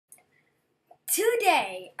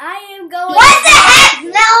Today, I am going... What the heck,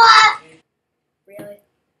 Noah? Really?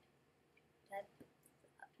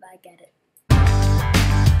 I get it.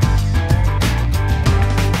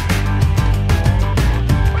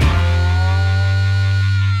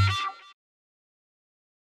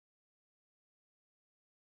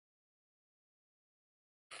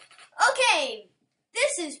 Okay,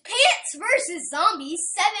 this is Plants vs. Zombies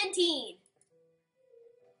 17.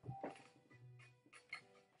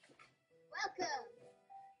 Welcome.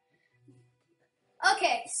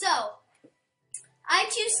 Okay, so I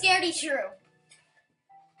choose Scaredy Shrew.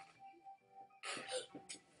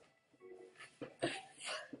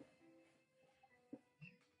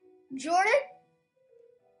 Jordan,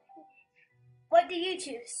 what do you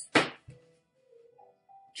choose?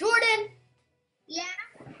 Jordan, Yeah?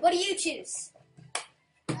 what do you choose?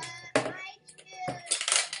 I choose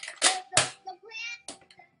the plant.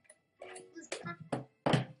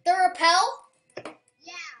 The Repel?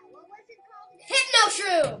 Yeah, what was it called again? Hypno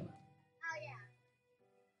Shroom. Oh, yeah.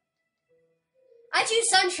 I choose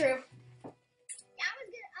Sun Shroom. Yeah, I was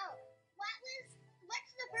gonna,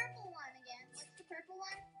 what's the purple one again? What's the purple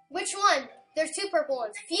one? Which one? There's two purple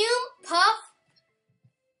ones. Fume, Puff.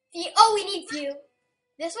 Oh, we need Fume.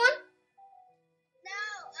 This one? No,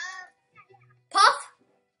 Puff?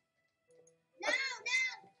 no.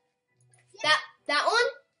 That one?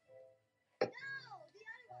 No, the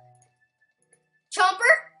other one.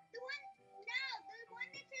 Chomper? The one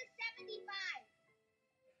that says 75.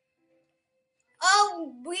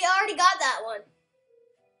 Oh, we already got that one.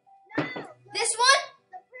 No. This one?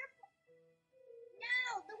 The purple.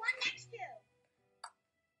 No, the one next to.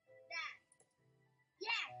 That.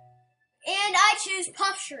 Yeah. And I choose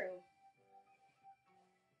Puff Shroom.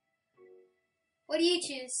 What do you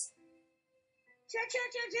choose?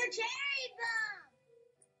 Cherry bomb.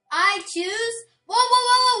 I choose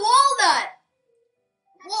walnut.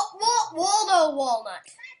 Waldo walnut.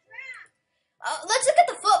 That's right. Let's look at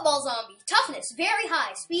the football zombie. Toughness, very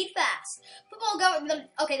high. Speed, fast. Football government.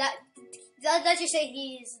 Okay, let's just say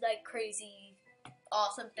he's like crazy,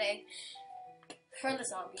 awesome thing for the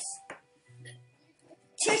zombies.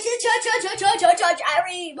 Cherry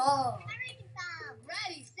bomb. Cherry bomb.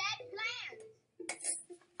 Ready, set, plan.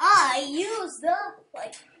 I use the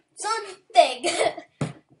sun thing.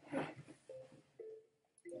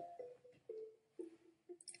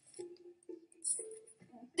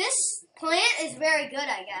 This plant is very good,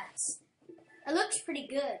 I guess. It looks pretty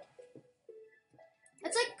good.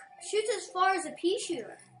 It's like shoots as far as a pea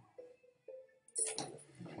shooter.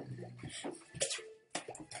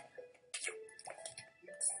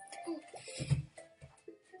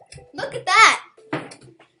 Look at that.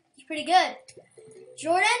 It's pretty good.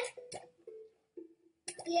 Jordan?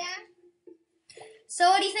 Yeah. So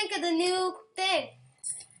what do you think of the new thing?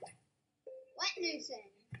 What new thing?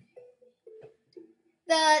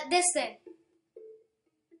 This thing.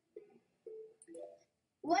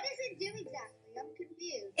 What does it do exactly? I'm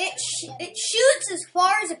confused. It shoots as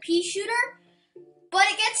far as a pea shooter, but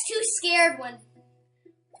it gets too scared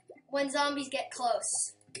when zombies get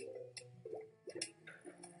close.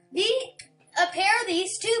 A pair of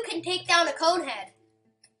these two can take down a cone head.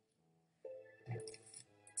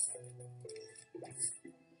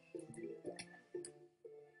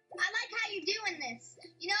 I like how you're doing this.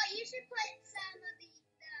 You know what? You should put some of the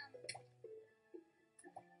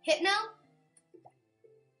Hypno?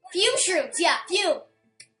 Fume shrooms, yeah, fume.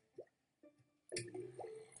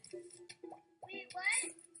 Wait,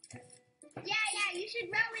 what? Yeah, you should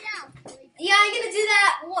roll it out. Yeah, I'm gonna do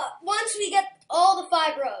that once we get all the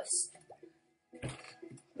 5 rows.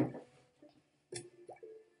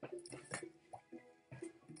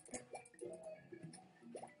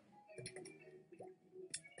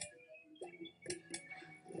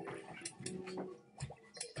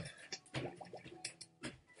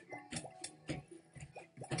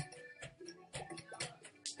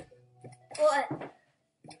 What?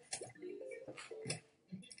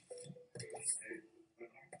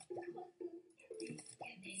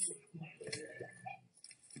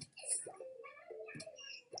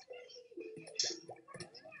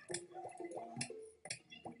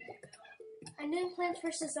 I knew Plants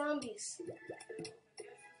vs. Zombies.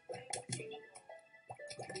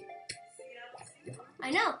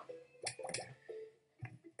 I know.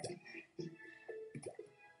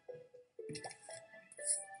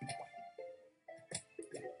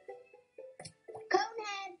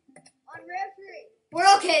 Conehead on referee.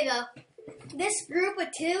 We're okay though. This group of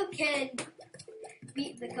 2 can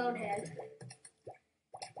beat the Conehead.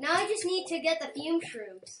 Now I just need to get the fume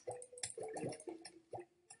shrooms.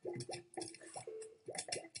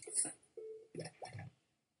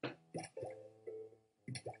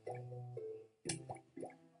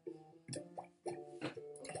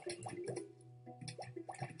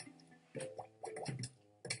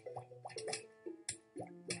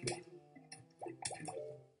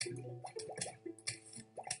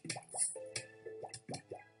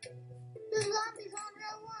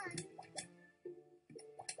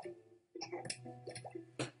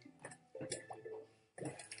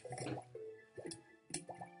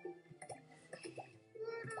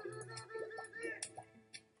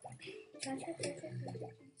 I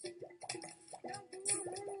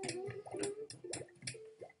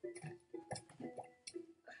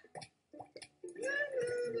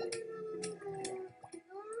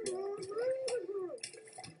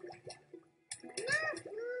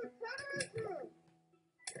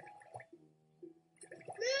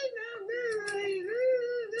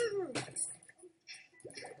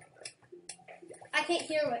can't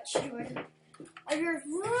hear what you're doing. I hear.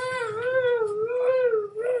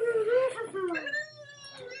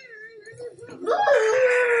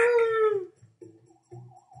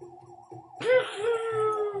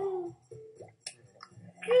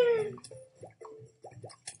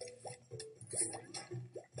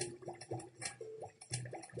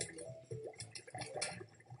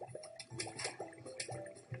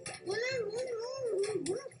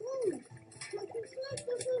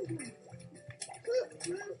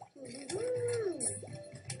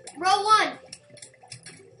 Row 1.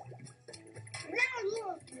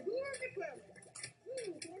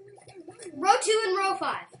 Row 2 and row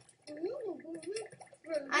 5.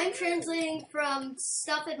 I'm translating from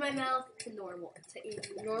stuff in my mouth to normal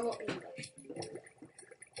English.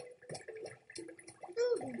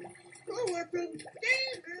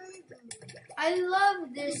 I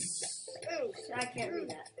love this. I can't read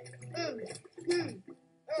that.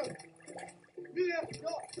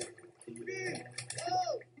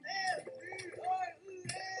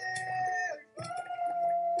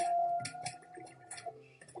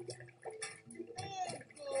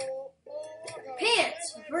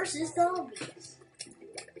 Pants versus zombies.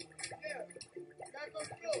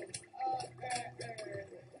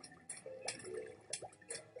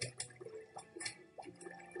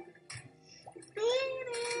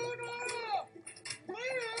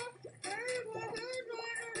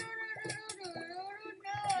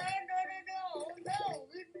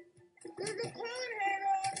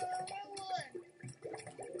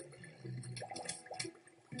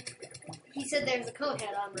 He said there's a coat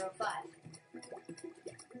head on row 5.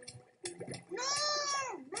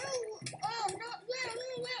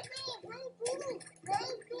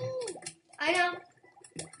 I know.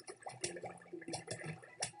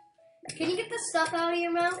 Can you get the stuff out of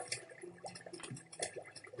your mouth?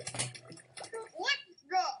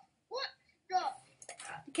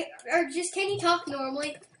 Or just can you talk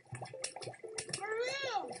normally?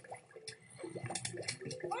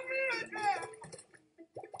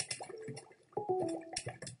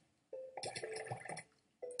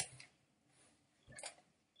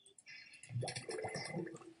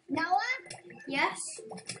 Noah? Yes?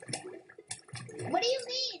 What do you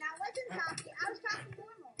mean? I wasn't talking. I was talking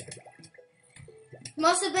normal.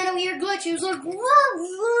 Must have been a weird glitch. He was like,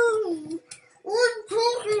 "Whoa, I'm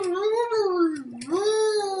talking normally."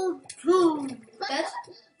 That's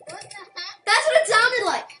What the heck? that's what it sounded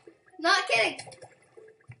like. Not kidding.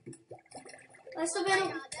 Must have Oh been.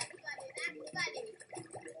 my God, that's funny.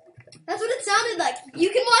 That's what it sounded like. You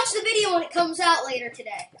can watch the video when it comes out later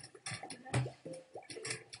today.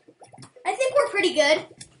 I think we're pretty good.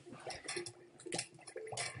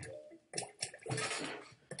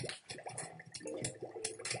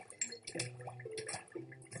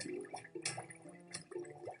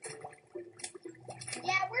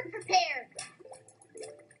 Yeah, we're prepared.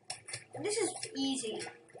 This is easy.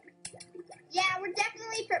 Yeah, we're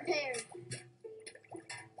definitely prepared.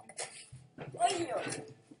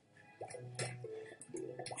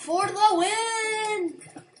 For the win!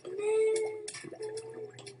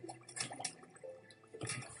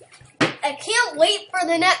 I can't wait for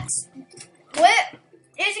the next. What?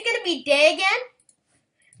 Is it going to be day again?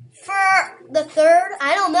 For the 3rd?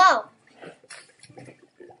 I don't know.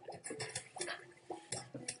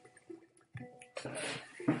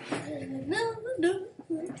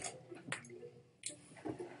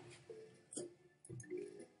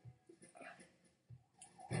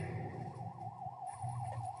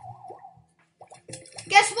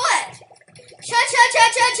 Guess what?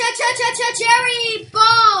 Cherry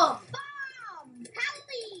bomb! Bomb!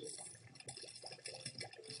 Pally!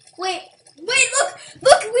 Wait,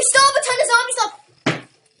 look! We still have a ton of zombie stuff!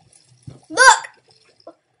 Look!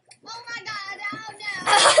 Oh my God, oh no!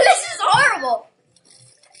 This is horrible!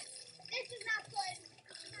 This is not good.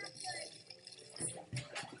 Not good.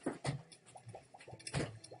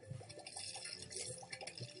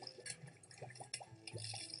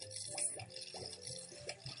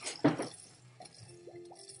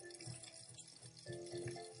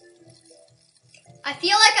 I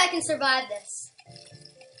feel like I can survive this.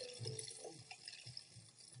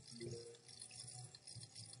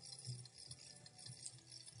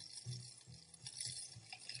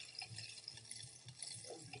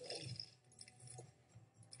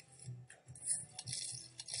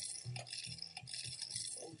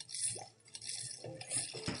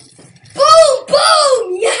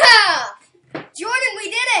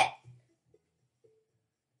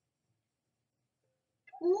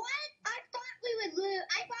 What? I thought we would lose.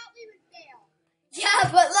 I thought we would fail. Yeah,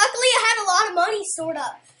 but luckily I had a lot of money stored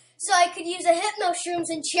up, so I could use the hypno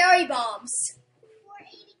shrooms and cherry bombs.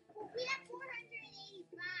 480. We have 485.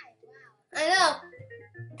 Wow. I know.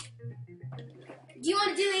 Do you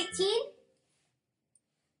want to do 18? Thank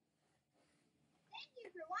you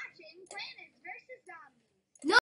for watching Planet